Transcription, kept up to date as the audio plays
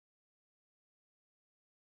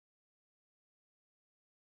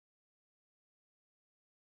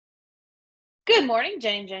Good morning,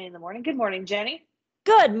 Jenny in the morning. Good morning, Jenny.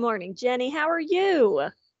 Good morning, Jenny. How are you?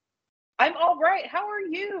 I'm all right. How are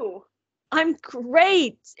you? I'm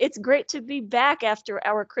great. It's great to be back after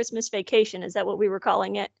our Christmas vacation. Is that what we were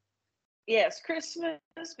calling it? Yes, Christmas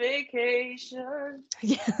vacation.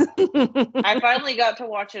 Yeah. I finally got to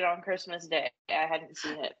watch it on Christmas Day. I hadn't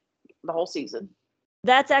seen it the whole season.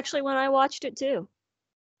 That's actually when I watched it too.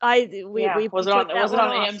 I we Yeah, we, we took that was it one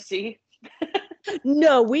on off. AMC?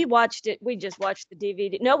 No, we watched it. We just watched the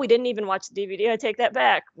DVD. No, we didn't even watch the DVD. I take that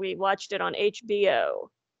back. We watched it on HBO.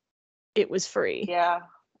 It was free Yeah,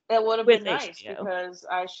 it would have with been nice HBO. because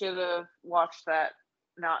I should have watched that.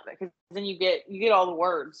 Not that, because then you get all the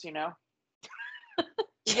words. You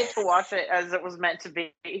get to watch it as it was meant to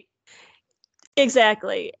be.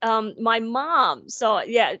 Exactly. My mom saw.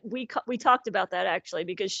 Yeah, we talked about that actually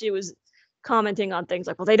because she was commenting on things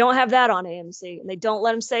like, well, they don't have that on AMC, and they don't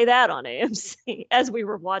let them say that on AMC as we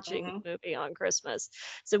were watching Hmm. the movie on Christmas.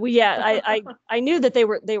 So I knew that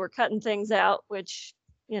they were cutting things out, which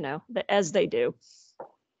as they do.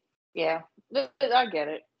 Yeah, I get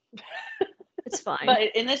it. It's fine.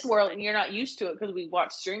 But in this world, and you're not used to it because we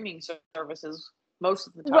watch streaming services most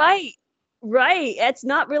of the time. Right. Right. It's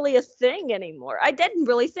not really a thing anymore. I didn't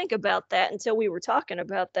really think about that until we were talking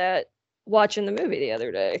about that watching the movie the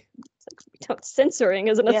other day. It's like censoring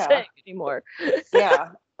isn't a Yeah, thing anymore. yeah.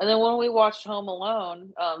 And then when we watched Home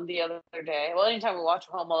Alone the other day, well, anytime we watch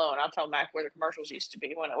Home Alone, I'll tell Mac where the commercials used to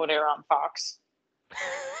be when it would air on Fox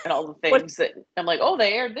and all the What things that I'm like, oh,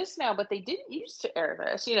 they aired this now, but they didn't used to air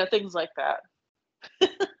this, things like that.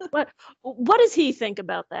 what does he think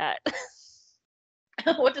about that?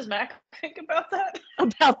 What does Mac think about that?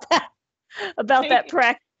 about that about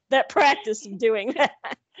that practice of doing that.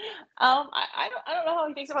 I don't know how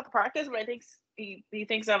he thinks about the practice, but I think he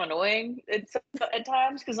thinks I'm annoying at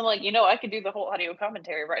times because I'm like, I could do the whole audio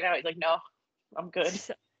commentary right now. He's like, no, I'm good.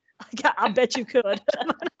 I bet you could.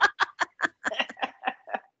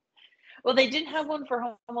 Well, they didn't have one for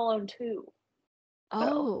Home Alone 2, though.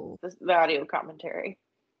 Oh, The audio commentary.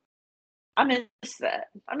 I miss that.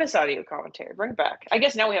 I miss audio commentary. Bring it back. I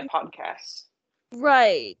guess now we have podcasts,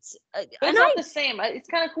 right. but And it's not I the same. It's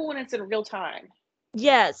kind of cool when it's in real time.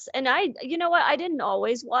 Yes, and you know what? I didn't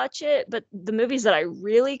always watch it, but the movies that I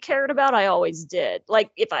really cared about, I always did.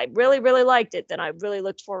 Like if I really, really liked it, then I really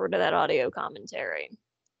looked forward to that audio commentary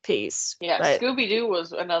piece. Yeah, But Scooby Doo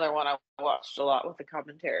was another one I watched a lot with the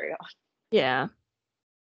commentary on. yeah,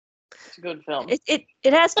 It's a good film.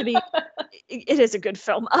 it has to be. It is a good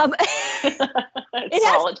film. It's It has to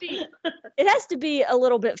solid. be. It has to be a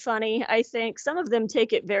little bit funny. I think some of them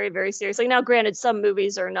take it very, very seriously. Now, granted, some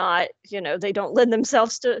movies are not. They don't lend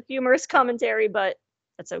themselves to humorous commentary, but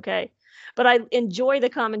that's okay. But I enjoy the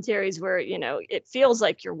commentaries where it feels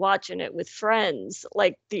like you're watching it with friends,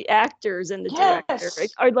 like the actors and the director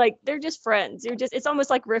Yes. are like they're just friends. It's almost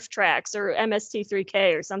like riff tracks or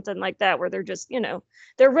MST3K or something like that, where they're just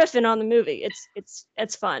they're riffing on the movie.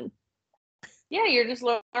 It's fun. Yeah, you're just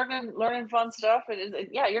learning fun stuff, and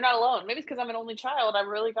yeah, you're not alone. Maybe it's because I'm an only child. I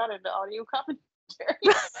really got into audio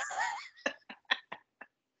commentary.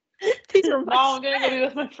 These are my Mom, I'm gonna go be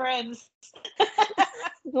with my friends.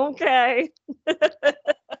 okay.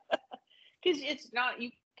 Because it's not,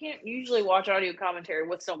 you can't usually watch audio commentary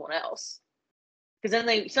with someone else. Because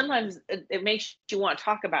then sometimes it makes you want to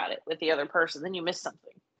talk about it with the other person. Then you miss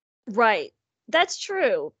something. Right. That's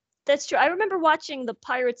true. That's true. I remember watching the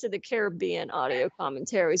Pirates of the Caribbean audio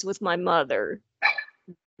commentaries with my mother.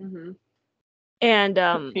 Mm-hmm. And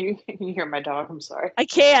Can you hear my dog? I'm sorry. I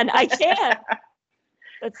can.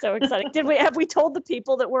 That's so exciting. Have we told the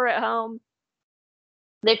people that we're at home?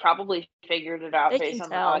 They probably figured it out They based can on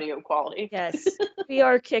the tell. audio quality. Yes. We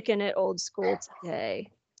are kicking it old school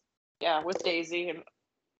today. Yeah, with Daisy, and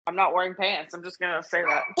I'm not wearing pants. I'm just gonna say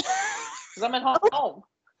that because I'm at home.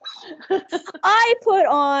 I put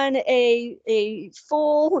on a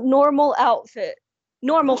full normal outfit.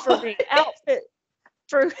 Normal for me. Outfit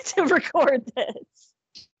to record this.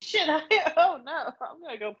 Shit! Oh no! I'm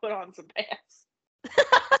gonna go put on some pants.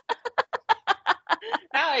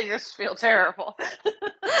 Now I just feel terrible.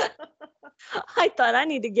 I thought I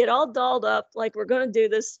need to get all dolled up like we're going to do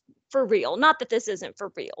this for real. Not that this isn't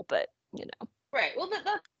for real, but Right. Well,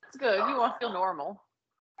 that's good. You want to feel normal.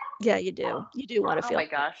 Yeah, you do. You do want to Oh feel. my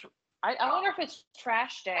gosh. I wonder if it's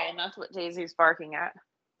trash day and that's what Daisy's barking at.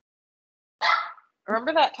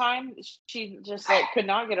 Remember that time she just could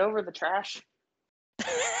not get over the trash?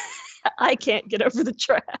 I can't get over the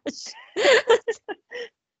trash.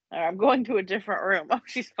 I'm going to a different room. Oh,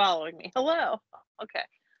 she's following me. Hello. Okay.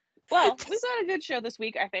 Well, we've got a good show this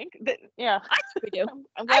week, I think. Yeah. I think we do. I'm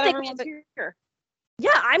I glad think we everyone's have here. Yeah,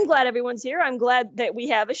 I'm glad everyone's here. I'm glad that we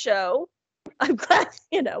have a show. I'm glad,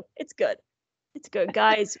 it's good. It's good,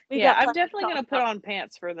 guys. We Yeah, got I'm plenty to definitely talk gonna put about. on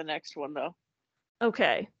pants for the next one though.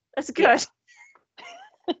 Okay, that's good.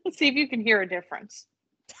 Yeah. See if you can hear a difference.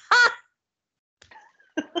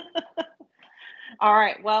 All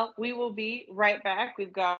right. Well, we will be right back.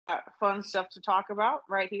 We've got fun stuff to talk about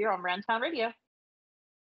right here on Rantown Radio.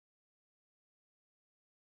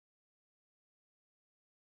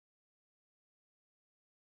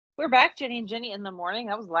 We're back, Jenny and Jenny in the morning.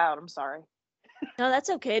 That was loud. I'm sorry. No,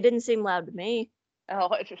 that's okay. It didn't seem loud to me.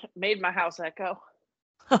 Oh, it made my house echo.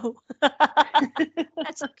 Oh,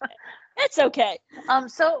 that's okay. It's okay.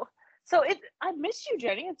 So I missed you,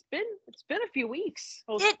 Jenny. It's been a few weeks.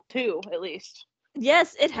 Well, 2 at least.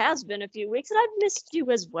 Yes, it has been a few weeks, and I've missed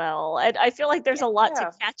you as well. And I feel like there's a lot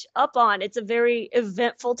to catch up on. It's a very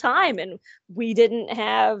eventful time, and we didn't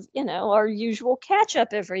have, our usual catch up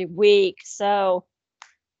every week. So,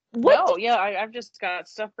 I've just got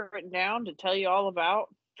stuff written down to tell you all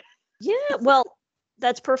about. Yeah, well,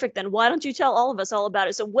 that's perfect then. Why don't you tell all of us all about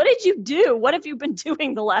it? So, what did you do? What have you been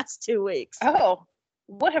doing the last 2 weeks? Oh,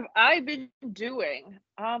 what have I been doing?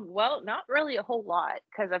 Well, not really a whole lot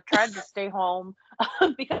because I've tried to stay home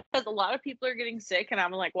because a lot of people are getting sick, and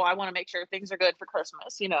I'm like, well, I want to make sure things are good for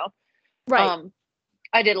Christmas, Right.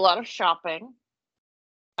 I did a lot of shopping.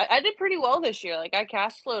 I did pretty well this year. Like I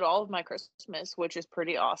cash flowed all of my Christmas, which is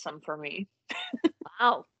pretty awesome for me.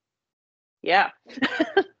 Wow. Yeah.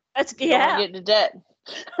 That's Don't want to get into debt.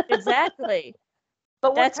 Exactly.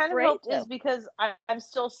 But what That's kind of great, helped though. is because I'm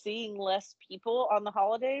still seeing less people on the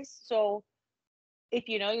holidays. So if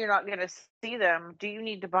you know you're not going to see them, do you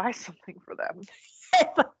need to buy something for them?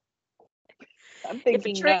 I'm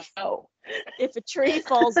thinking no. If a tree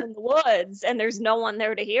falls in the woods and there's no one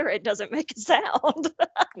there to hear it, doesn't make a sound.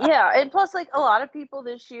 Yeah, and plus, like a lot of people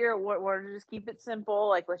this year wanted to just keep it simple.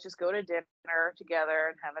 Like, let's just go to dinner together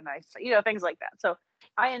and have a nice, things like that. So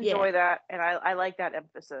I enjoy that, and I like that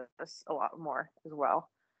emphasis a lot more as well.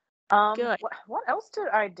 Good. What else did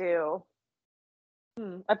I do?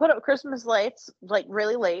 I put up Christmas lights like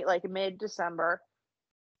really late, like mid-December,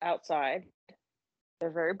 outside. They're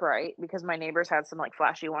very bright because my neighbors had some like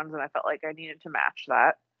flashy ones, and I felt like I needed to match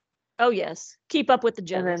that. Oh yes, keep up with the And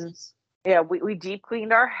Joneses. then, yeah, we deep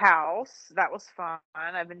cleaned our house. That was fun.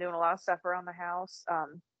 I've been doing a lot of stuff around the house.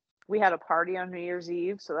 We had a party on New Year's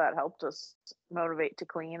Eve, so that helped us motivate to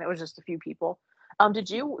clean. It was just a few people. Did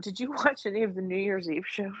you watch any of the New Year's Eve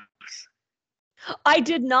shows? I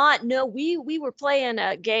did not know. We were playing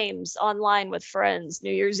games online with friends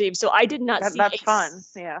New Year's Eve, so I did not see That's fun.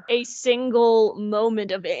 Yeah, a single moment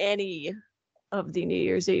of any of the New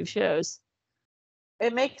Year's Eve shows.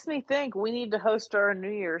 it makes me think we need to host our New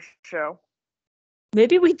Year's show.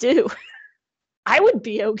 Maybe we do. I would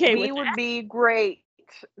be okay with that. We would be great.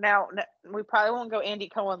 Now, we probably won't go Andy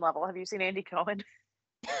Cohen level. Have you seen Andy Cohen?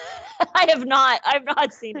 I have not. I've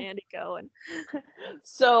not seen Andy Cohen.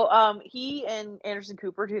 So, he and Anderson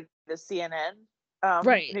Cooper do the CNN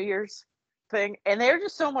right. New Year's thing, and they're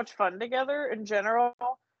just so much fun together in general.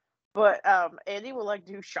 But Andy will like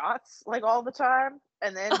do shots like all the time,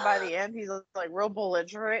 and then by the end he's like real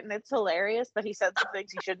belligerent, and it's hilarious. But he said some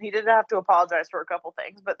things he shouldn't. He did have to apologize for a couple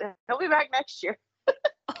things, but he'll be back next year.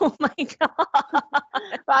 Oh my god!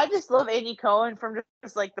 But I just love Andy Cohen from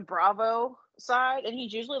just like the Bravo side, and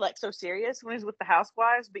he's usually like so serious when he's with the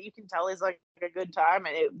housewives, but you can tell he's like a good time,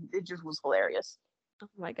 and it just was hilarious. Oh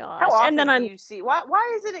my gosh! How often and then do you see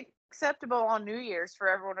why is it acceptable on New Year's for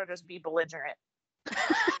everyone to just be belligerent?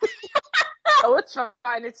 Oh, it's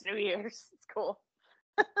fine. It's New Year's. It's cool.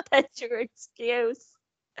 That's your excuse.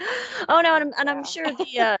 Oh no, and I'm sure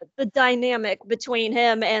the dynamic between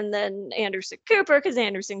him and then Anderson Cooper, because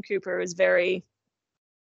Anderson Cooper is very,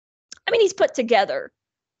 I mean, he's put together.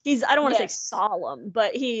 I don't want to say solemn,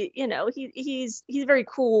 but he's a very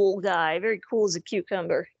cool guy, very cool as a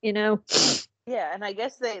cucumber, Yeah, and I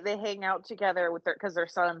guess they hang out together with because their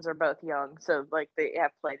sons are both young, so like they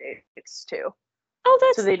have play dates too. Oh,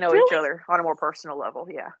 that's so they know each other on a more personal level.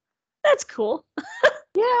 Yeah, that's cool.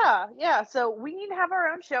 Yeah. So we need to have our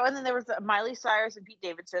own show, and then there was Miley Cyrus and Pete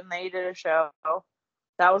Davidson. They did a show.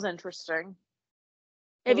 That was interesting.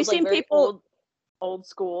 Have you seen people old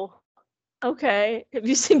school? Okay. Have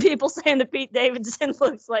you seen people saying that Pete Davidson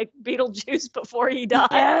looks like Beetlejuice before he died?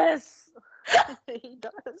 Yes. He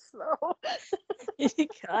does though. He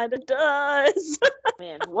kind of does.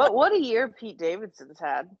 Man, what a year Pete Davidson's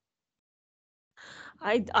had.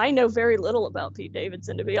 I know very little about Pete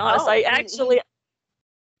Davidson, to be honest.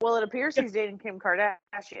 Well, it appears he's dating Kim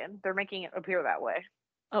Kardashian. They're making it appear that way.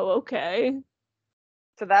 Oh, okay.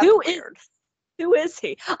 So that's weird. Who is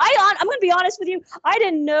he? I'm going to be honest with you. I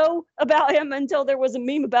didn't know about him until there was a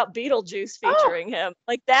meme about Beetlejuice featuring him.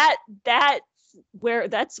 Like that's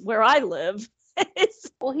where I live.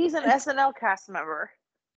 Well, he's an SNL cast member.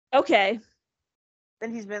 Okay.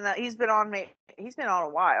 And he's been on a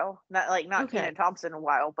while. Not Okay. Kenan Thompson a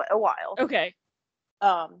while, but a while. Okay.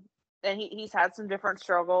 And he's had some different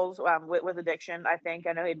struggles with addiction. I think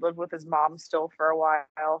I know he'd lived with his mom still for a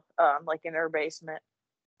while, like in her basement,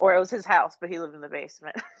 or it was his house, but he lived in the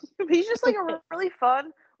basement. He's just like a really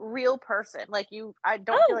fun, real person. Like I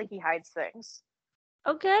don't feel like he hides things.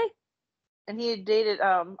 Okay. And he had dated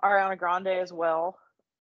Ariana Grande as well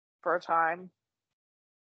for a time.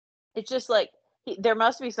 It's just like there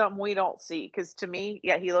must be something we don't see, because to me,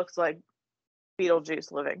 yeah, he looks like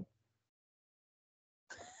Beetlejuice living.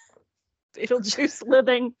 Beetlejuice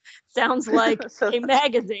living sounds like a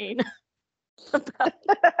magazine.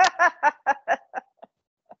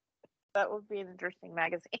 That would be an interesting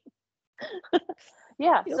magazine.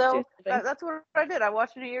 Yeah, so that's what I did. I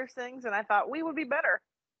watched New Year's things, and I thought we would be better.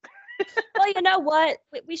 Well, you know what?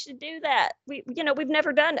 We should do that. We've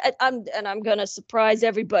never done. I'm gonna surprise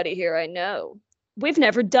everybody here. I know we've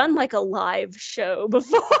never done like a live show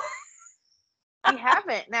before. We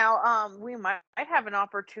haven't. Now, we might have an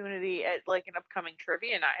opportunity at like an upcoming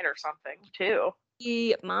trivia night or something too.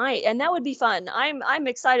 We might, and that would be fun. I'm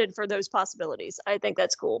excited for those possibilities. I think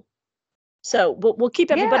that's cool. So we'll keep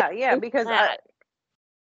everybody. Yeah, because I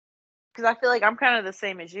feel like I'm kind of the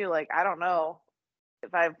same as you. Like, I don't know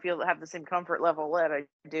if I have the same comfort level that I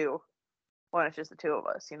do when it's just the two of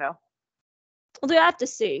us, you know. We'll do have to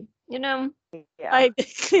see. You know. Yeah.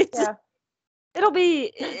 It'll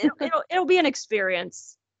be an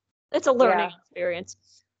experience. It's a learning experience.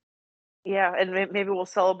 Yeah, and maybe we'll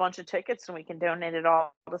sell a bunch of tickets and we can donate it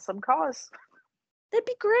all to some cause. That'd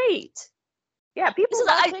be great. Yeah, people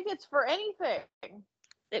buy tickets for anything.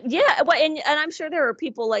 Yeah, well, and I'm sure there are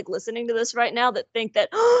people like listening to this right now that think that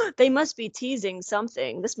they must be teasing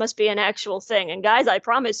something. This must be an actual thing. And guys, I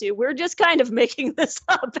promise you, we're just kind of making this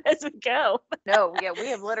up as we go. No, yeah, we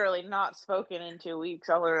have literally not spoken in 2 weeks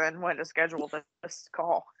other than when to schedule this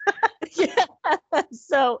call. Yeah.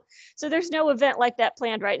 So there's no event like that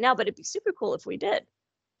planned right now, but it'd be super cool if we did.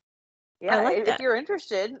 Yeah, if you're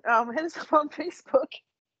interested, hit us up on Facebook.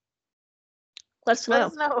 Let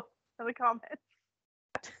us know in the comments.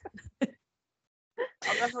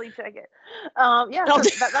 I'll definitely check it. Yeah, so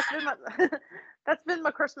that's been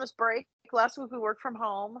my Christmas break. Last week we worked from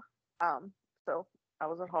home, so I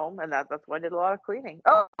was at home, and that's why I did a lot of cleaning.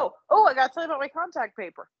 Oh! I gotta tell you about my contact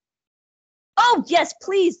paper. Oh yes,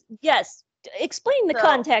 please, yes. Explain the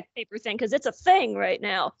contact paper thing, because it's a thing right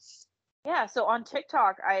now. Yeah, so on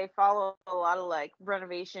TikTok, I follow a lot of like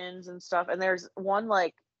renovations and stuff, and there's one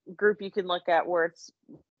like group you can look at where it's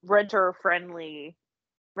renter friendly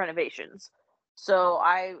renovations. So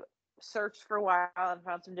I searched for a while and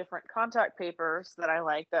found some different contact papers that I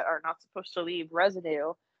like that are not supposed to leave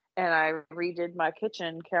residue, and I redid my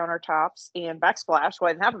kitchen countertops and backsplash. Well,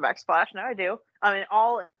 I didn't have a backsplash, now I do. I mean,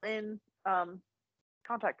 all in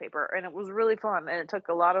contact paper, and it was really fun, and it took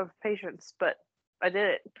a lot of patience, but I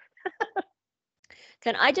did it.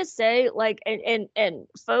 Can I just say, like, and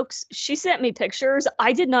folks, she sent me pictures.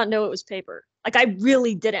 I did not know it was paper. Like, I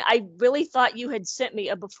really didn't. I really thought you had sent me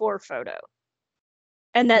a before photo,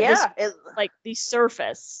 and that this like the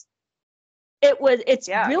surface. It's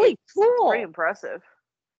really cool. It's pretty impressive.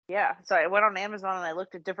 Yeah. So I went on Amazon and I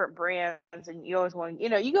looked at different brands, and you always want, you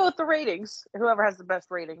go with the ratings. Whoever has the best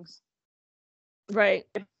ratings. Right.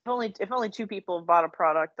 If only 2 people have bought a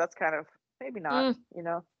product, that's kind of maybe not,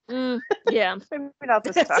 Yeah. Maybe not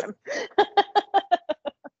this time.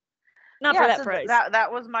 Not for that price.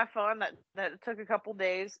 That was my fun. That took a couple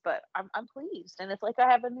days, but I'm pleased, and it's like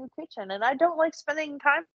I have a new kitchen, and I don't like spending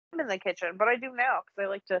time in the kitchen, but I do now because I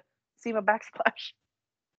like to see my backsplash.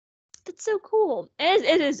 That's so cool.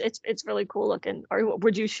 It's really cool looking.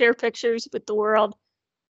 Would you share pictures with the world?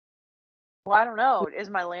 Well, I don't know. Is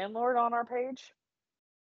my landlord on our page?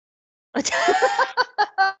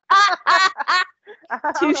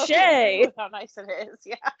 Touche. How nice it is.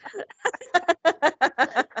 Yeah.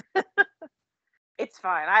 It's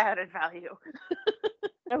fine. I added value.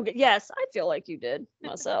 Okay. Yes, I feel like you did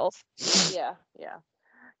myself. Yeah.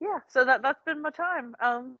 So that's been my time.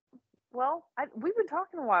 Well, we've been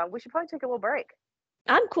talking a while. We should probably take a little break.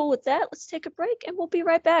 I'm cool with that. Let's take a break, and we'll be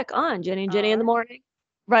right back on Jenny and Jenny in the Morning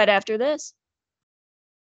right after this.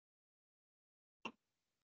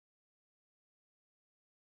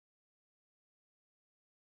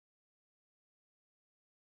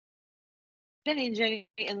 Jenny and Jenny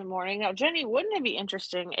in the Morning. Now, Jenny, wouldn't it be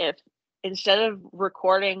interesting if instead of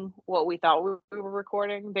recording what we thought we were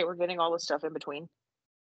recording, they were getting all the stuff in between.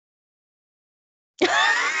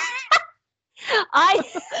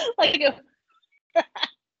 Like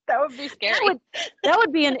that would be scary. That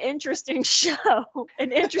would be an interesting show.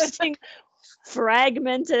 An interesting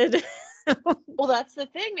fragmented. Well, that's the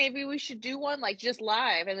thing. Maybe we should do one like just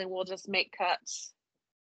live, and then we'll just make cuts.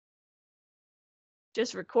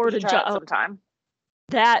 Just record a job sometime.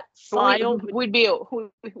 That file we'd be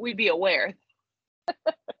aware.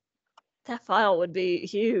 That file would be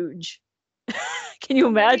huge. Can you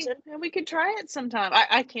imagine? We could try it sometime.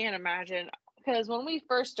 I can't imagine, because when we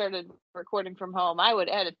first started recording from home, I would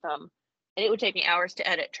edit them, and it would take me hours to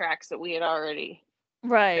edit tracks that we had already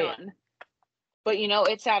done. But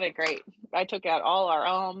it sounded great. I took out all our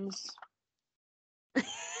ums.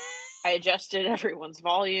 I adjusted everyone's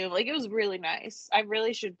volume. Like, it was really nice. I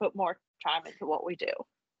really should put more time into what we do.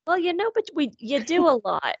 Well, but you do a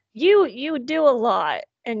lot. You do a lot,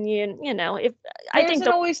 and if I think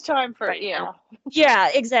there's always time for it. Yeah. Yeah,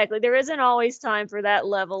 exactly. There isn't always time for that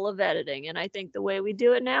level of editing, and I think the way we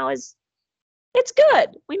do it now it's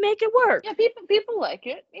good. We make it work. Yeah, people like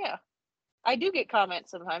it. Yeah. I do get comments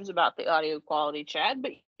sometimes about the audio quality, Chad, but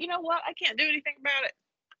you know what? I can't do anything about it.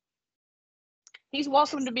 He's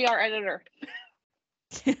welcome to be our editor.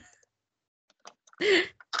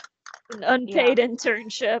 An unpaid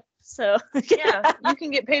internship. So yeah, you can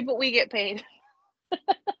get paid what we get paid.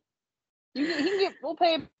 We'll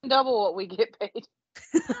pay him double what we get paid,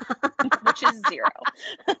 which is 0.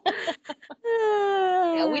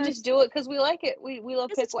 Yeah, we just do it because we like it. We love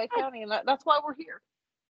Pickaway County, and that's why we're here.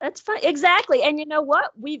 That's fine. Exactly. And you know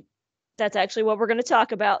what? That's actually what we're going to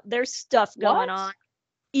talk about. There's stuff going on.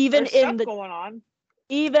 Even in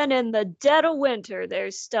the dead of winter,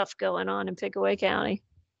 there's stuff going on in Pickaway County.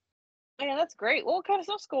 Yeah, that's great. What kind of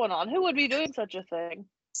stuff's going on? Who would be doing such a thing?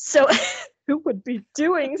 So, who would be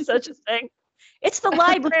doing such a thing? It's the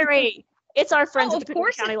library. It's our friends at the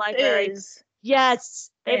Pickaway County Library. Yes,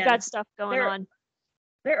 they've got stuff going on.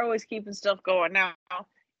 They're always keeping stuff going. Now,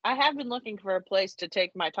 I have been looking for a place to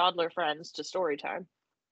take my toddler friends to story time.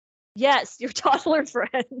 Yes, your toddler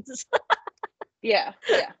friends. Yeah.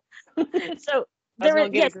 So there is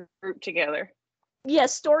get a group together.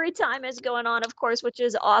 Yes, story time is going on, of course, which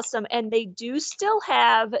is awesome, and they do still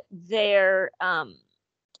have their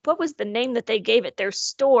what was the name that they gave it? Their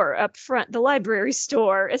store up front, the library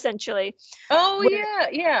store, essentially. Oh,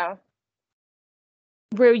 yeah.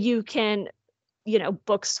 Where you can,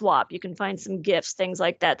 book swap. You can find some gifts, things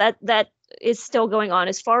like that. That is still going on,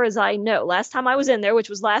 as far as I know. Last time I was in there, which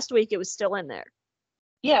was last week, it was still in there.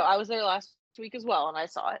 Yeah, I was there last week as well, and I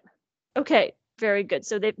saw it. Okay, very good.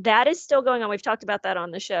 So that is still going on. We've talked about that on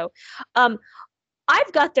the show.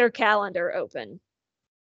 I've got their calendar open.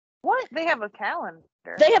 What? They have a calendar?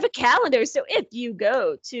 They have a calendar. So if you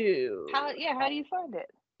go to... How do you find it?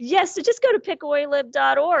 Yes, so just go to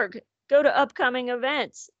pickawaylib.org. Go to upcoming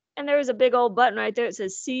events. And there's a big old button right there. It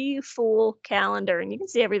says See Full Calendar. And you can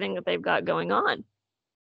see everything that they've got going on.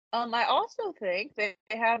 I also think they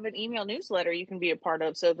have an email newsletter you can be a part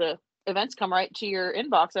of. So the events come right to your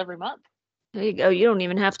inbox every month. There you go. You don't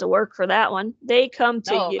even have to work for that one. They come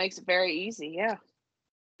to you. It makes it very easy. Yeah.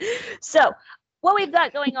 So what we've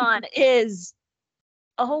got going on is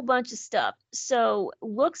a whole bunch of stuff. So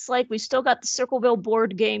looks like we've still got the Circleville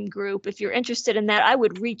board game group. If you're interested in that, I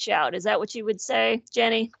would reach out. Is that what you would say,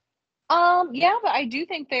 Jenny? Yeah, but I do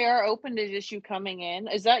think they are open to just you coming in.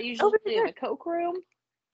 Is that usually in the Coke room?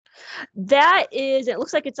 It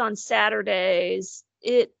looks like it's on Saturdays.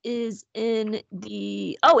 It is in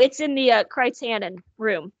the Kreitz-Hannon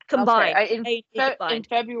room combined. Okay. In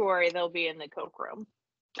February, they'll be in the Coke room.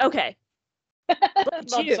 Okay. I'm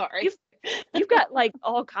sorry. You've got like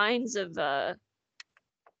all kinds of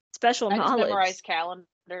special knowledge. I just memorize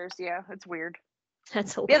calendars. Yeah, it's weird.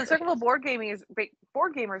 That's hilarious. The Circleville board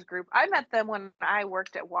gamers group. I met them when I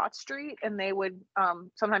worked at Watt Street, and they would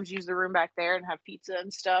sometimes use the room back there and have pizza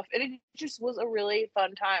and stuff. And it just was a really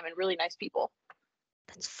fun time and really nice people.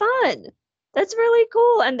 That's fun. That's really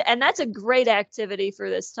cool. And that's a great activity for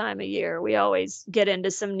this time of year. We always get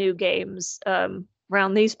into some new games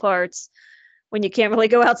around these parts when you can't really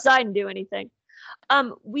go outside and do anything.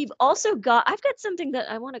 We've also I've got something that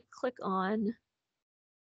I want to click on.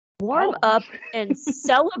 Warm up and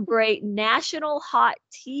celebrate National Hot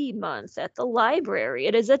Tea Month at the library.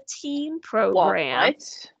 It is a teen program.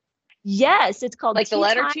 What? Yes, it's called like the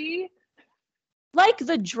letter T? Like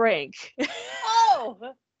the drink. Oh!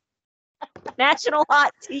 National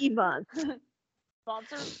Hot Tea Month.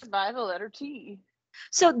 Sponsored by the letter T.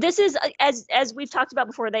 So this is as we've talked about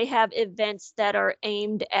before, they have events that are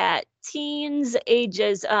aimed at teens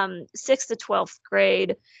ages 6th to 12th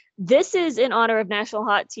grade. This is in honor of National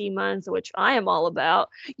Hot Tea Month, which I am all about.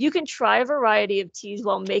 You can try a variety of teas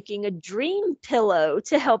while making a dream pillow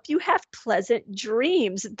to help you have pleasant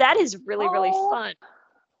dreams. That is really, really fun.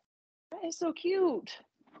 That is so cute.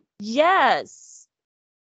 Yes.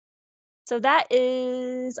 So that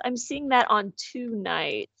is, I'm seeing that on 2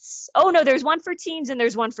 nights. Oh no, there's one for teens and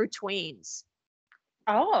there's one for tweens.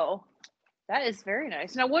 Oh, that is very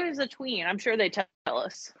nice. Now, what is a tween? I'm sure they tell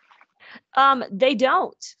us. They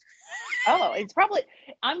don't. Oh, it's probably,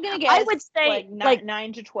 I'm gonna guess I would say like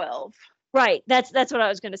 9 to 12. Right. That's what I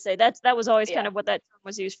was going to say. That was always kind of what that term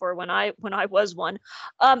was used for when I was one.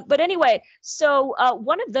 But anyway, so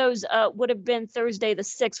one of those would have been Thursday the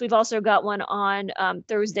 6th. We've also got one on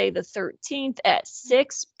Thursday the 13th at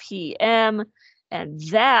 6 p.m. and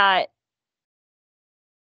that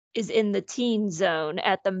is in the teen zone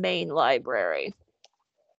at the main library.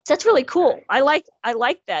 So that's really cool. I like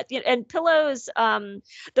that. And pillows,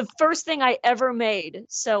 the first thing I ever made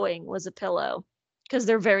sewing was a pillow because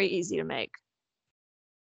they're very easy to make.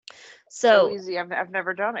 So easy. I've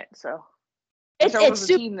never done it, so it's a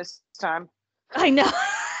team this time. I know.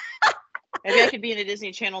 Maybe I could be in a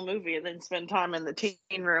Disney Channel movie and then spend time in the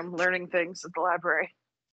teen room learning things at the library.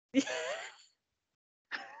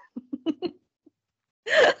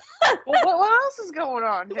 Well, what else is going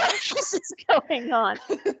on? What else is going on?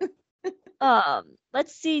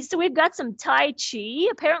 Let's see. So we've got some Tai Chi.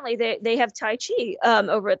 Apparently they have Tai Chi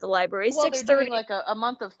over at the library. Well, they're doing like a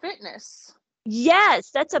month of fitness.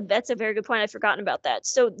 Yes, that's a very good point. I'd forgotten about that.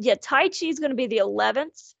 So yeah, Tai Chi is going to be the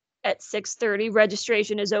 11th at 6:30.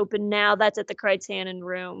 Registration is open now. That's at the Criterion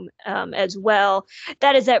room as well.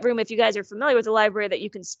 That is that room, if you guys are familiar with the library, that you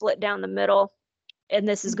can split down the middle. And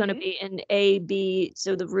this is going to be in A, B,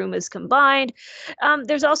 so the room is combined.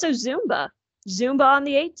 There's also Zumba on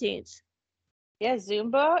the 18th. Yeah,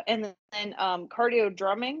 Zumba, and then cardio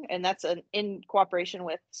drumming, and that's in cooperation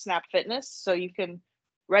with Snap Fitness. So you can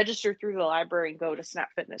register through the library and go to Snap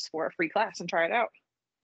Fitness for a free class and try it out.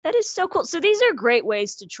 That is so cool. So these are great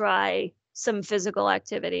ways to try some physical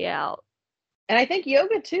activity out. And I think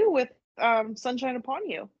yoga too with Sunshine Upon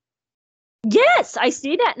You. Yes, I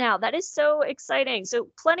see that now. That is so exciting. So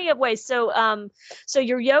plenty of ways. So so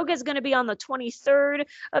your yoga is going to be on the 23rd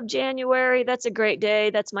of January. That's a great day.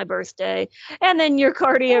 That's my birthday. And then your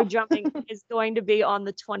cardio jumping is going to be on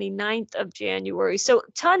the 29th of January. So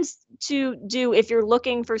tons to do if you're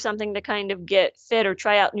looking for something to kind of get fit or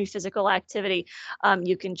try out new physical activity.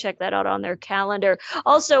 You can check that out on their calendar.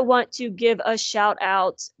 Also want to give a shout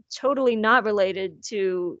out, totally not related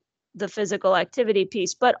to the physical activity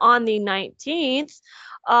piece, but on the 19th,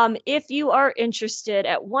 if you are interested,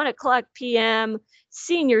 at 1:00 p.m.,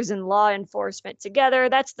 Seniors in Law Enforcement Together,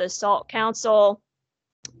 that's the SALT Council.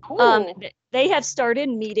 Cool. They have started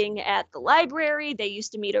meeting at the library. They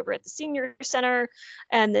used to meet over at the senior center,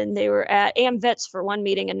 and then they were at AMVETS for one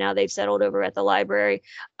meeting, and now they've settled over at the library.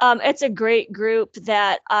 It's a great group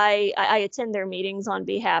that I attend their meetings on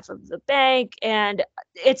behalf of the bank, and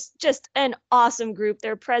it's just an awesome group.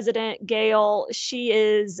 Their president, Gail, she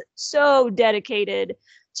is so dedicated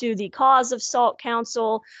to the cause of SALT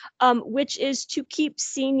Council, which is to keep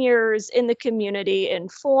seniors in the community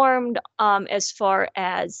informed as far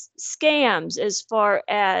as scams, as far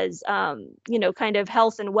as, kind of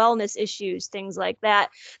health and wellness issues, things like that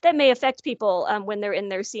may affect people when they're in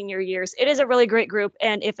their senior years. It is a really great group.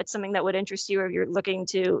 And if it's something that would interest you, or you're looking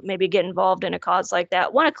to maybe get involved in a cause like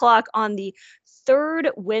that, 1:00 on the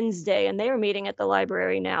 3rd Wednesday, and they are meeting at the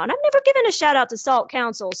library now. And I've never given a shout out to SALT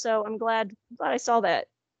Council, so I'm glad I saw that.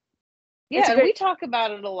 Yeah, and we talk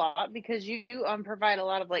about it a lot because you provide a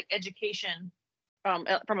lot of like education from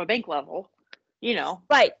a bank level,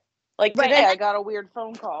 Right. Like today, I got a weird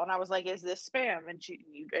phone call, and I was like, "Is this spam?" And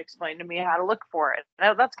you explained to me how to look for it.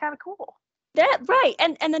 That's kind of cool. Right,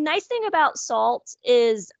 and the nice thing about SALT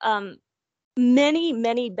is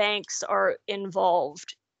many banks are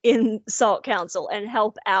involved in SALT Council and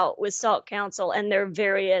help out with SALT Council and their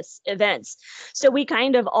various events. So we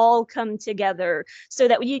kind of all come together so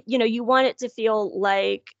that you want it to feel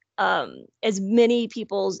like as many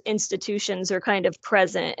people's institutions are kind of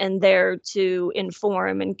present and there to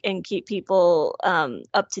inform and keep people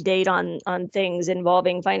up to date on things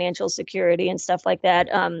involving financial security and stuff like that,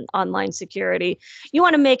 online security. You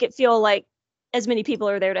want to make it feel like as many people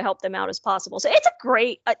are there to help them out as possible. So it's a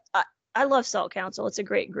great, I love SALT Council. It's a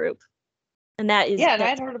great group. And that is... Yeah, and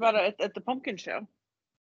I'd heard about it at the Pumpkin Show.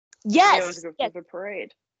 Yes. It was a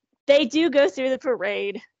parade. They do go through the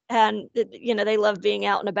parade, and they love being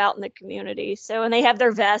out and about in the community. So, and they have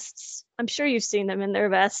their vests. I'm sure you've seen them in their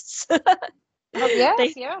vests. Oh, yes,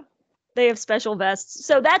 they yeah. they have special vests.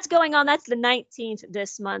 So that's going on. That's the 19th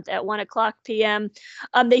this month at 1:00 p.m.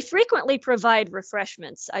 They frequently provide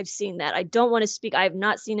refreshments. I've seen that. I don't want to speak. I have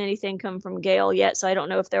not seen anything come from Gail yet, so I don't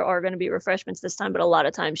know if there are going to be refreshments this time, but a lot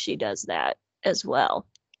of times she does that as well.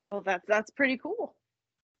 Well, that's pretty cool.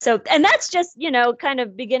 So, and that's just, kind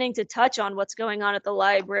of beginning to touch on what's going on at the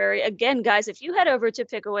library. Again, guys, if you head over to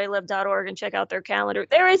pickawaylive.org and check out their calendar,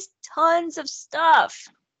 there is tons of stuff.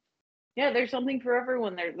 Yeah, there's something for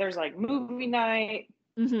everyone. There's like movie night.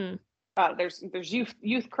 Mm-hmm. There's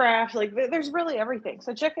youth craft. Like there's really everything.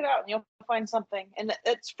 So check it out and you'll find something. And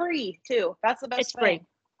it's free too. That's the best It's thing. free.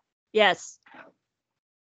 Yes.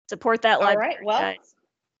 Support that library. All right. Well, guys.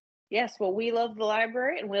 Yes. Well, we love the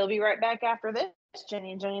library, and we'll be right back after this.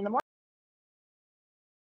 Jenny and Jenny in the morning.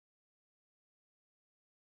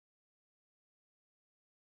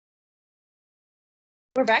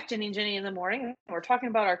 We're back, Jenny and Jenny in the morning. We're talking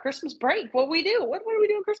about our Christmas break. What we do? What do we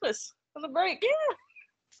do on Christmas for the break? Yeah,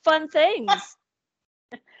 fun things.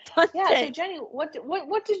 Fun things. So Jenny, what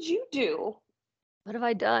did you do? What have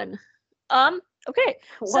I done? Okay.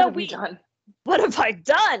 What have you done? What have I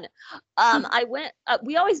done? I went.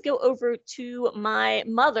 We always go over to my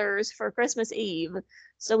mother's for Christmas Eve,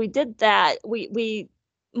 so we did that.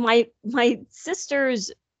 My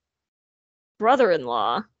sister's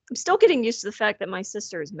brother-in-law. I'm still getting used to the fact that my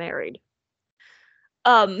sister is married.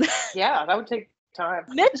 Yeah, that would take time.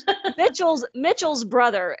 Mitchell's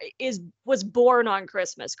brother was born on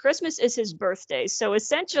Christmas. Christmas is his birthday, so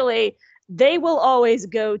essentially they will always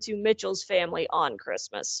go to Mitchell's family on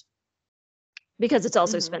Christmas because it's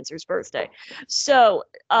also Spencer's birthday. So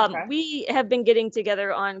we have been getting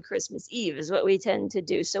together on Christmas Eve is what we tend to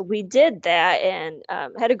do. So we did that and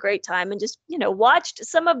had a great time and just, watched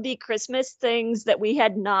some of the Christmas things that we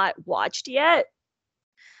had not watched yet.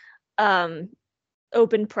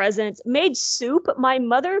 Opened presents, made soup. My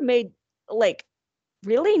mother made like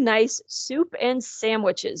really nice soup and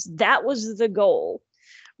sandwiches. That was the goal.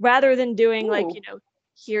 Rather than doing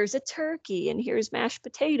here's a turkey and here's mashed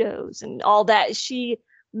potatoes and all that. She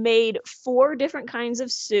made 4 different kinds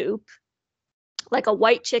of soup, like a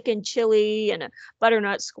white chicken chili and a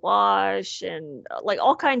butternut squash and like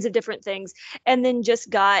all kinds of different things. And then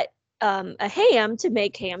just got a ham to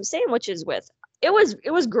make ham sandwiches with. It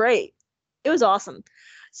was great. It was awesome.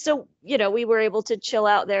 So, we were able to chill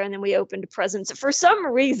out there and then we opened presents. For some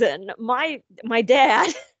reason, my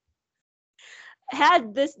dad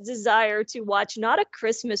had this desire to watch not a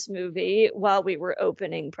Christmas movie while we were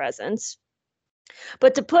opening presents,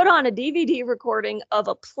 but to put on a DVD recording of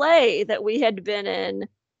a play that we had been in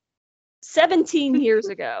 17 years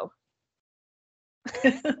ago.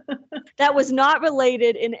 That was not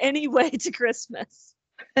related in any way to Christmas.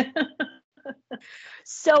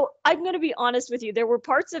 So I'm going to be honest with you. There were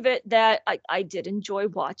parts of it that I did enjoy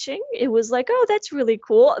watching. It was like, oh, that's really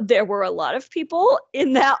cool. There were a lot of people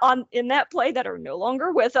in that play that are no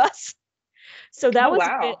longer with us. So that was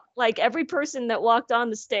a bit like every person that walked on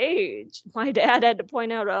the stage, my dad had to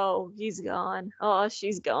point out, oh, he's gone. Oh,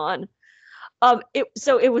 she's gone. It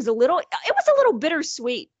was a little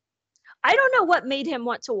bittersweet. I don't know what made him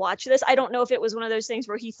want to watch this. I don't know if it was one of those things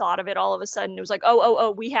where he thought of it all of a sudden. It was like,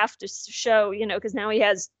 oh, we have to show, because now he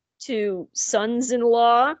has 2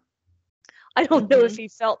 sons-in-law. I don't know if he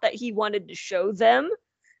felt that he wanted to show them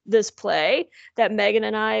this play that Megan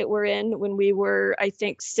and I were in when we were, I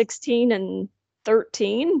think, 16 and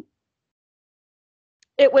 13.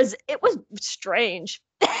 It was strange.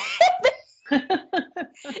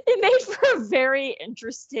 It made for a very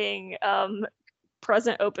interesting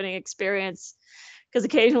present opening experience because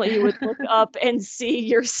occasionally you would look up and see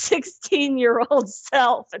your 16-year-old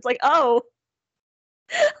self. It's like, oh,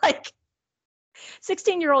 like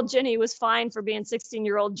 16-year-old Jenny was fine for being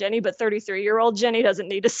 16-year-old Jenny, but 33-year-old Jenny doesn't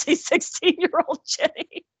need to see 16-year-old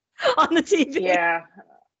Jenny on the TV. Yeah.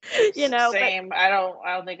 Same. But, I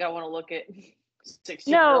don't think I want to look at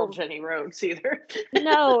 16-year-old Jenny Rhodes either.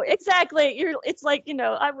 No, exactly. It's like,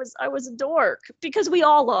 I was a dork because we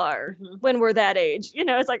all are when we're that age.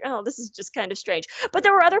 It's like, oh, this is just kind of strange. But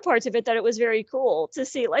there were other parts of it that it was very cool to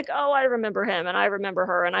see, like, oh, I remember him and I remember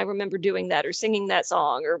her and I remember doing that or singing that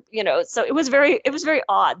song or, so it was very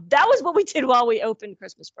odd. That was what we did while we opened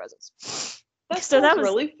Christmas presents. That was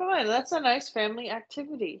really fun. That's a nice family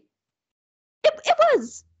activity.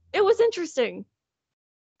 It was interesting.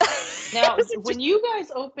 Now, when you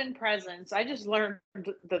guys open presents, I just learned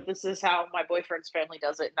that this is how my boyfriend's family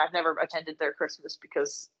does it. And I've never attended their Christmas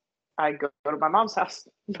because I go to my mom's house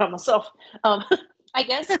by myself. I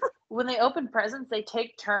guess when they open presents, they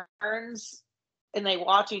take turns and they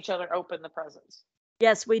watch each other open the presents.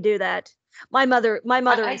 Yes, we do that. My mother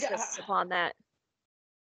I, insists upon that.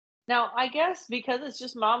 now, I guess because it's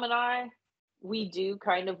just mom and I, we do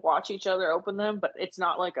kind of watch each other open them, but it's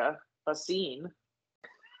not like a scene.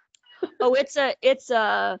 Oh, it's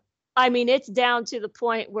a I mean, it's down to the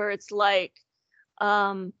point where it's like,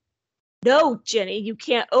 um, no, Jenny, you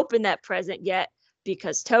can't open that present yet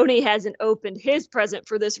because Tony hasn't opened his present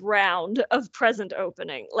for this round of present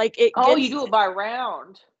opening. Like it Oh, you gets, do it by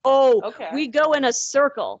round. oh, Okay. we go in a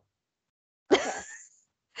circle. Okay.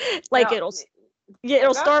 Like Now, it'll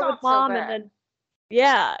that's start with not so mom and bad. then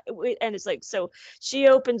yeah, and it's like so she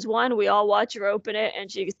opens one, we all watch her open it, and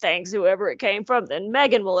she thanks whoever it came from. Then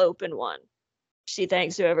Megan will open one. She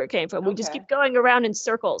thanks whoever it came from. We just Okay. keep going around in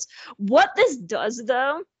circles. What this does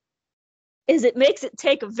though is it makes it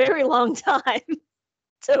take a very long time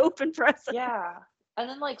to open presents. Yeah. And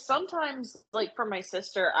then like sometimes like for my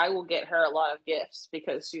sister, I will get her a lot of gifts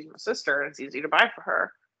because she's my sister and it's easy to buy for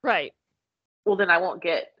her. Right. Well, then I won't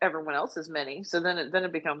get everyone else as many. So then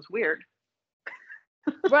it becomes weird.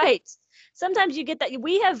 Right. Sometimes you get that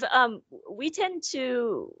we tend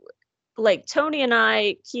to like Tony and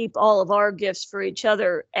I keep all of our gifts for each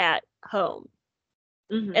other at home.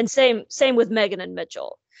 Mm-hmm. And same with Megan and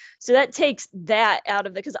Mitchell. So that takes that out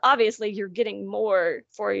of it because obviously you're getting more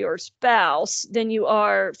for your spouse than you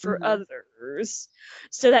are for Mm-hmm. others.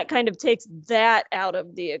 So that kind of takes that out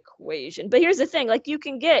of the equation. But here's the thing, like you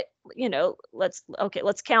can get, let's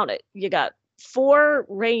count it. You got 4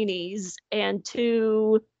 Rainies and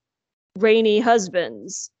 2 Rainy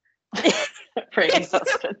husbands. Rainy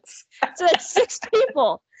husbands. So that's 6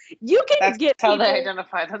 people. You can That's get how people, they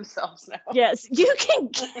identify themselves now. yes, you can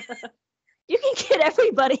get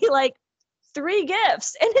everybody like 3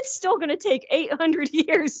 gifts and it's still going to take 800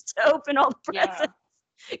 years to open all the presents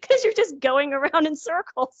because you're just going around in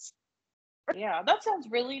circles. Yeah, that sounds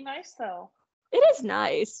really nice though. It is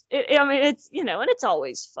nice. I mean, it's, and it's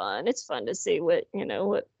always fun. It's fun to see what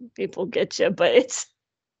people get you, but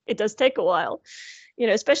it does take a while,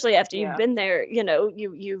 especially after you've been there,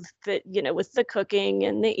 you've with the cooking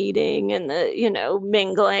and the eating and the,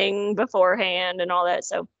 mingling beforehand and all that.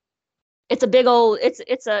 So it's a big old, it's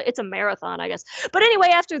a marathon, I guess. But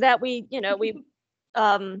anyway, after that, we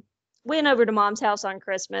went over to mom's house on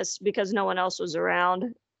Christmas because no one else was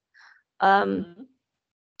around. Mm-hmm.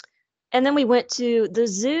 And then we went to the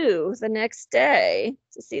zoo the next day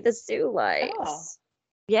to see the zoo lights. Oh.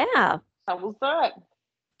 Yeah. How was that?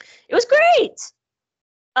 It was great.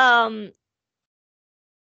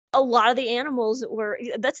 A lot of the animals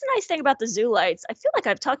that's the nice thing about the zoo lights. I feel like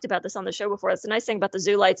I've talked about this on the show before. That's the nice thing about the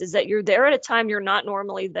zoo lights is that you're there at a time you're not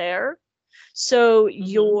normally there. So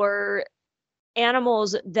your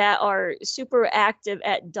animals that are super active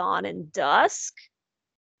at dawn and dusk,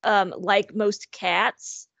 like most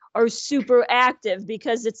cats, are super active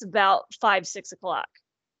because it's about 5-6 o'clock.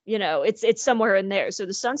 It's somewhere in there. So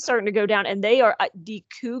the sun's starting to go down and they are the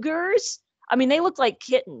cougars. I mean, they look like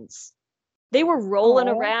kittens. They were rolling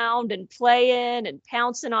around and playing and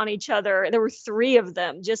pouncing on each other. There were 3 of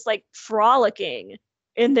them just like frolicking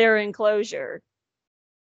in their enclosure.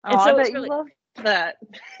 And so I bet you loved that.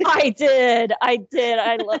 I did.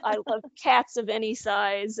 I love cats of any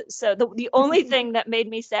size. So the only thing that made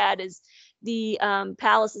me sad is the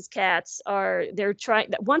Palace's cats they're trying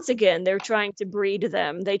to breed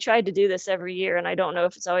them. They tried to do this every year and I don't know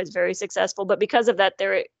if it's always very successful, but because of that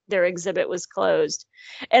their exhibit was closed.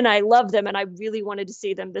 And I love them and I really wanted to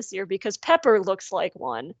see them this year because Pepper looks like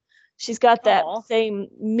one. She's got that same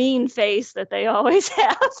mean face that they always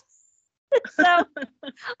have. So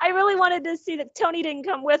I really wanted to see that. Tony didn't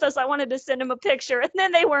come with us. I wanted to send him a picture and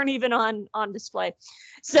then they weren't even on display.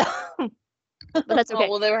 So but that's okay.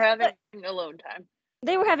 Well, they were having alone time.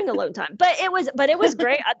 They were having alone time, but it was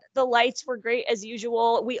great. The lights were great as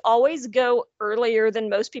usual. We always go earlier than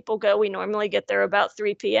most people go. We normally get there about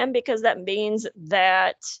 3 p.m. because that means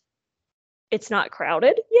that it's not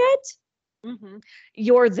crowded yet. Mm-hmm.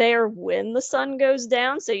 You're there when the sun goes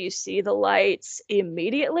down, so you see the lights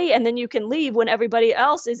immediately, and then you can leave when everybody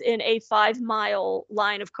else is in a 5-mile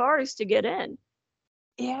line of cars to get in.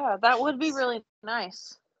 Yeah, that would be really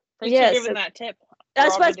nice. Thanks for giving that tip.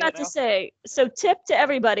 That's what I was about to say. So tip to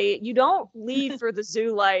everybody, you don't leave for the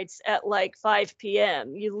zoo lights at like 5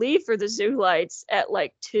 p.m. You leave for the zoo lights at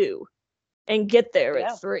like 2 and get there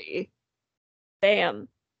at 3. Bam.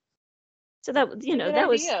 So that, that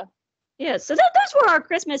was, so those were our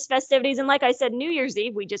Christmas festivities. And like I said, New Year's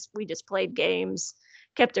Eve, we just played games,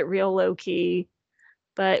 kept it real low key,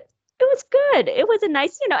 but it was good. It was a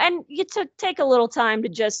nice, and you take a little time to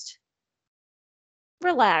just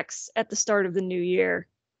relax at the start of the new year.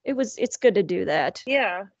 It's good to do that.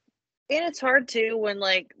 Yeah. And it's hard too when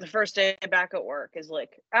like the first day back at work is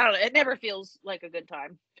like, I don't know, it never feels like a good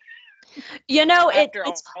time after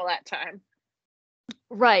It's all that time.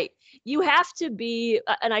 right. You have to be,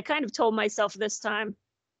 and I kind of told myself this time,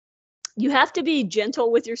 you have to be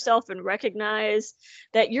gentle with yourself and recognize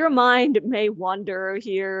that your mind may wander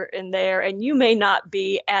here and there, and you may not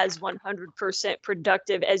be as 100%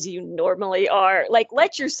 productive as you normally are. Like,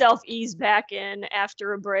 let yourself ease back in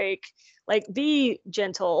after a break. Like, be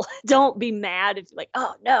gentle. Don't be mad if, like,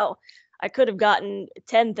 oh no, I could have gotten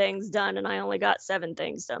 10 things done and I only got 7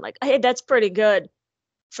 things done. Like, hey, that's pretty good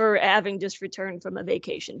for having just returned from a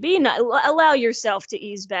vacation. Allow yourself to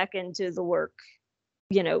ease back into the work,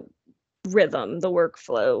 you know, rhythm, the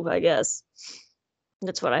workflow, I guess.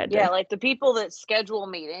 That's what I had to. Yeah, like the people that schedule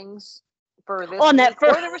meetings for this On that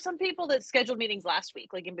week, or there were some people that scheduled meetings last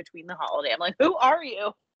week, like in between the holiday. I'm like, who are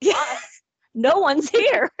you? Yeah. No one's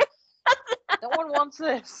here. No one wants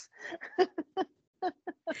this.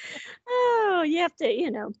 Oh, you have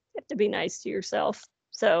to be nice to yourself.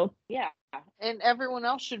 So Yeah, and everyone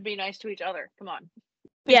else should be nice to each other. Come on.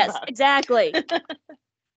 yes, exactly.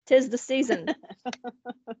 'Tis the season.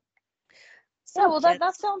 So, well,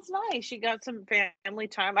 that sounds nice. You got some family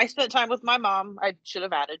time. I spent time with my mom. I should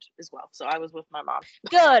have added as well. So I was with my mom.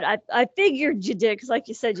 Good. I figured you did, because like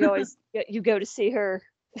you said, you always you go to see her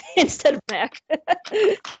instead of Mac.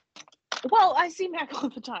 Well, I see Mac all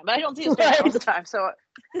the time, but I don't see his family all the time. So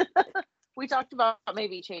we talked about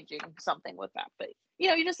maybe changing something with that. But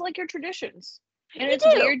you just like your traditions, and it's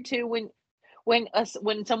weird too when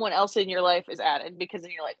someone else in your life is added, because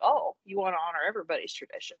then you're like, oh, you want to honor everybody's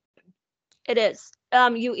tradition. It is.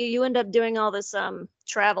 You end up doing all this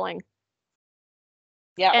traveling.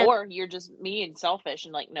 Yeah, or you're just me and selfish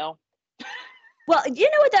and like, no. Well, you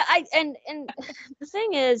know what, and the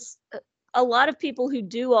thing is, a lot of people who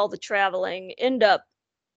do all the traveling end up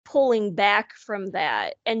pulling back from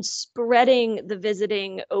that and spreading the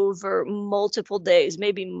visiting over multiple days,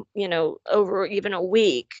 maybe, over even a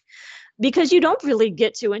week, because you don't really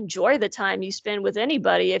get to enjoy the time you spend with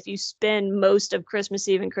anybody if you spend most of Christmas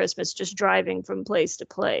Eve and Christmas just driving from place to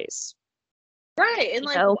place. Right. And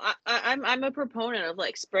I'm a proponent of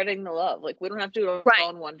like spreading the love. Like, we don't have to do it all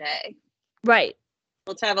in one day. Right.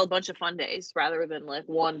 Let's have a bunch of fun days rather than like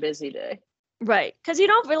one busy day. Right. Because you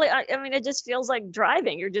don't really, I mean, it just feels like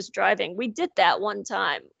driving. You're just driving. We did that one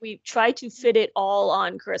time. We tried to fit it all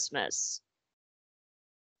on Christmas.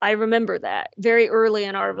 I remember that very early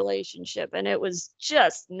in our relationship, and it was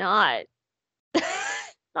just not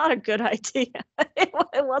a good idea. It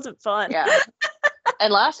wasn't fun. Yeah.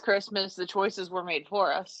 And last Christmas, the choices were made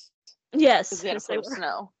for us. Yes. Because they were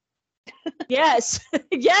snow. Yes.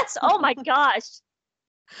 Yes. Oh my gosh.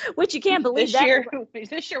 Which you can't believe.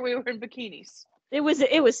 This year we were in bikinis. It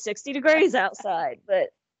was 60 degrees outside, but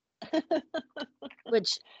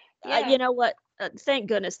which, you know what? Thank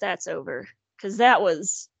goodness that's over, because that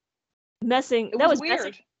was messing. That was weird.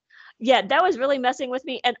 Messing. Yeah, that was really messing with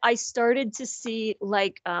me, and I started to see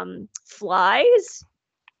like flies.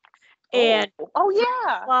 And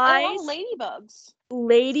yeah, flies,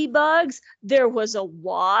 ladybugs. There was a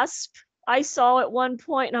wasp I saw at one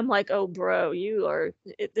point, and I'm like, oh bro,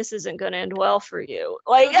 this isn't going to end well for you.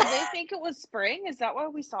 Like, did they think it was spring? Is that why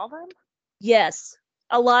we saw them? Yes,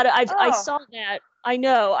 a lot of I saw that. I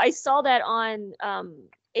know I saw that on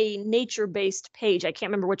a nature-based page. I can't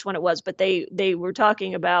remember which one it was, but they were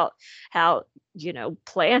talking about how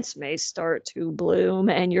plants may start to bloom,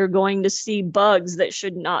 and you're going to see bugs that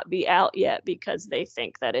should not be out yet because they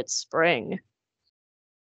think that it's spring.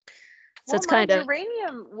 So it's kind of,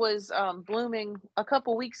 geranium was blooming a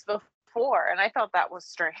couple weeks before, and I thought that was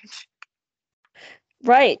strange.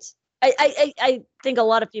 Right. I think a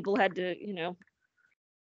lot of people had to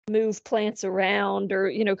move plants around,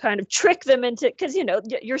 or kind of trick them into, because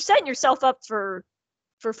you're setting yourself up for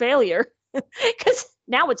failure, because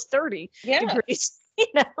now it's 30 degrees.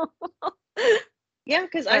 Yeah,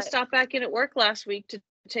 because I stopped back in at work last week to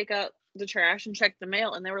take out the trash and check the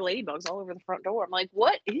mail, and there were ladybugs all over the front door. I'm like,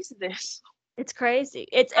 what is this? It's crazy.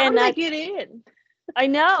 How did I get in? I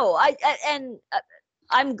know.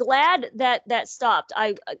 I'm glad that stopped.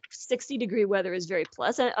 60-degree weather is very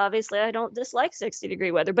pleasant. Obviously, I don't dislike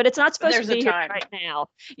 60-degree weather, but it's not supposed to be here right now.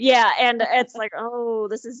 Yeah, and it's like, oh,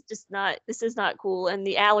 this is not cool. And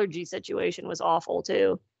the allergy situation was awful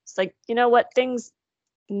too. It's like, you know what? Things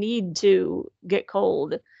need to get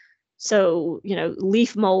cold, so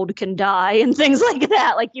leaf mold can die and things like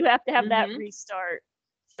that. Like, you have to have that restart.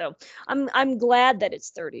 So I'm glad that it's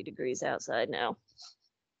 30 degrees outside now.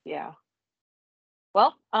 Yeah.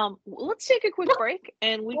 Well, let's take a quick break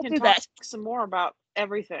and we We'll can do talk that. some more about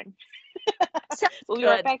everything. Sounds We'll be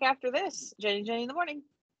right good. back after this. Jenny in the morning.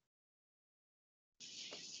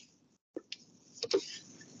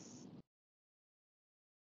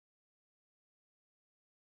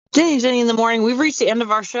 Jenny in the morning. We've reached the end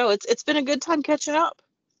of our show. It's been a good time catching up.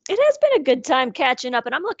 It has been a good time catching up,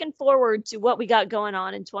 and I'm looking forward to what we got going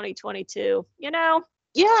on in 2022. You know?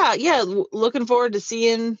 Yeah. Looking forward to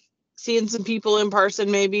seeing some people in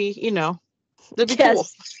person. Maybe that'd be cool.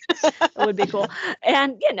 Yes, that would be cool.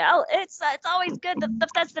 And it's always good.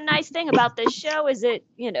 That's the nice thing about this show is it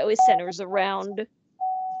it centers around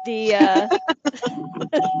the.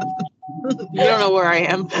 You don't know where I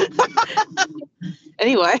am.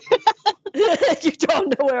 Anyway. You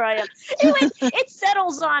don't know where I am. Anyways, it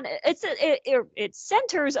settles on it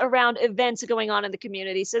centers around events going on in the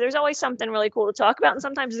community. So there's always something really cool to talk about, and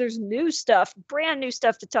sometimes there's brand new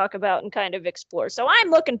stuff to talk about and kind of explore. So I'm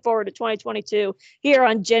looking forward to 2022 here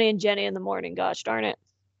on Jenny and Jenny in the morning. Gosh darn it.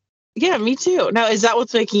 Yeah, me too. Now, is that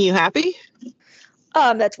what's making you happy?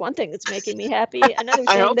 That's one thing that's making me happy.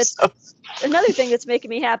 Another thing that's making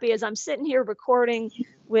me happy is I'm sitting here recording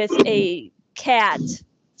with a cat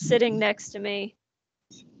sitting next to me.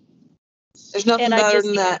 There's nothing better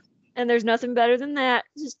than that. And there's nothing better than that.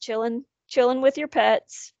 Just chilling with your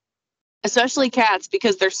pets. Especially cats,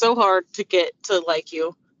 because they're so hard to get to like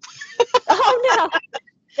you. Oh no.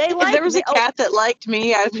 If there was a cat that liked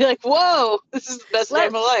me, I'd be like, whoa, this is the best day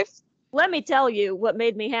of my life. Let me tell you what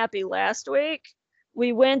made me happy last week.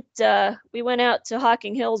 We went out to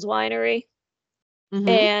Hocking Hills Winery,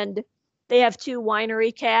 and they have two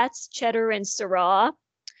winery cats, Cheddar and Syrah.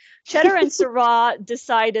 Cheddar and Syrah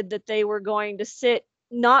decided that they were going to sit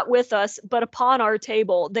not with us, but upon our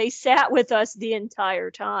table. They sat with us the entire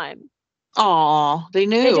time. Aw, they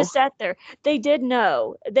knew. They just sat there. They did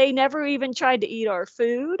know. They never even tried to eat our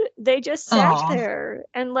food. They just sat there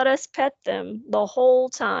and let us pet them the whole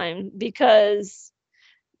time because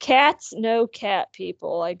cats know cat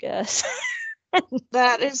people, I guess.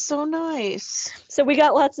 That is so nice. So we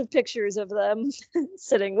got lots of pictures of them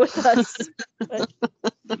sitting with us.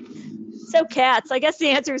 So cats. I guess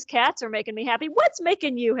the answer is cats are making me happy. What's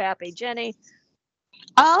making you happy, Jenny?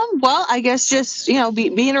 Well, I guess just,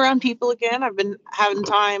 being around people again. I've been having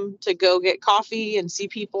time to go get coffee and see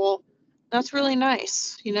people. That's really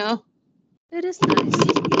nice, It is nice.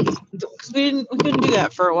 Because we couldn't do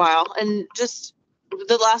that for a while. And just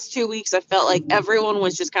the last 2 weeks, I felt like everyone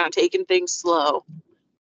was just kind of taking things slow.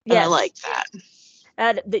 And I like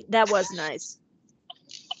that. That was nice.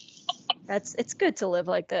 It's good to live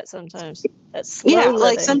like that sometimes. That's slow living.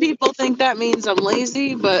 Like some people think that means I'm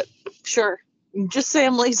lazy, but sure. Just say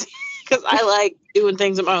I'm lazy because I like doing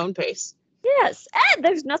things at my own pace. Yes, and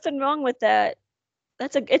there's nothing wrong with that.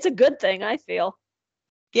 It's a good thing, I feel.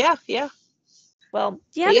 Yeah. Well,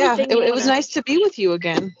 it was nice to be with you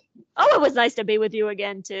again. Oh, it was nice to be with you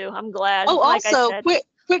again too. I'm glad. Oh, like also,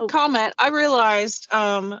 quick comment. I realized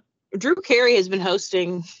Drew Carey has been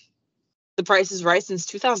hosting The Price is Right since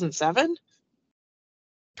 2007.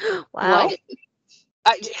 Wow.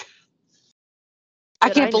 I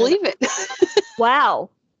can't believe it. Wow.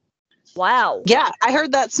 Yeah, I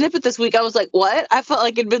heard that snippet this week. I was like, what? I felt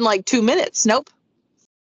like it'd been like 2 minutes. Nope.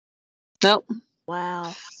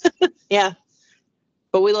 Wow. Yeah.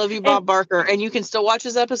 But we love you, Bob Barker. And you can still watch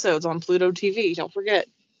his episodes on Pluto TV. Don't forget.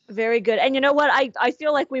 Very good. And you know what? I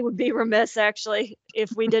feel like we would be remiss, actually,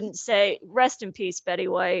 if we didn't say rest in peace, Betty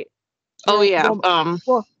White. Oh, yeah.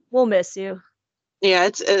 We'll miss you. Yeah,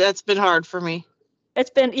 that's been hard for me. It's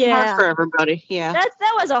been hard for everybody. Yeah.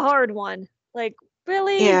 That was a hard one. Like,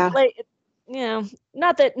 really? Yeah. Like,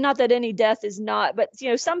 not that any death is not, but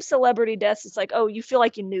some celebrity deaths, it's like, oh, you feel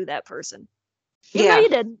like you knew that person. You know you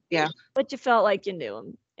didn't. Yeah. But you felt like you knew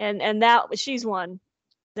him. And she's one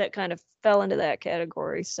that kind of fell into that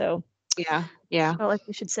category. So yeah. I felt like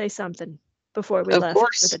we should say something before we left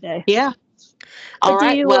for the day. Yeah. All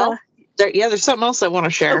right. There's something else I want to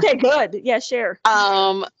share. Okay, good. Yeah, share.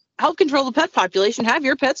 Help control the pet population. Have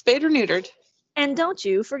your pets spayed or neutered. And don't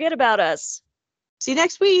you forget about us. See you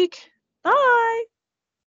next week. Bye.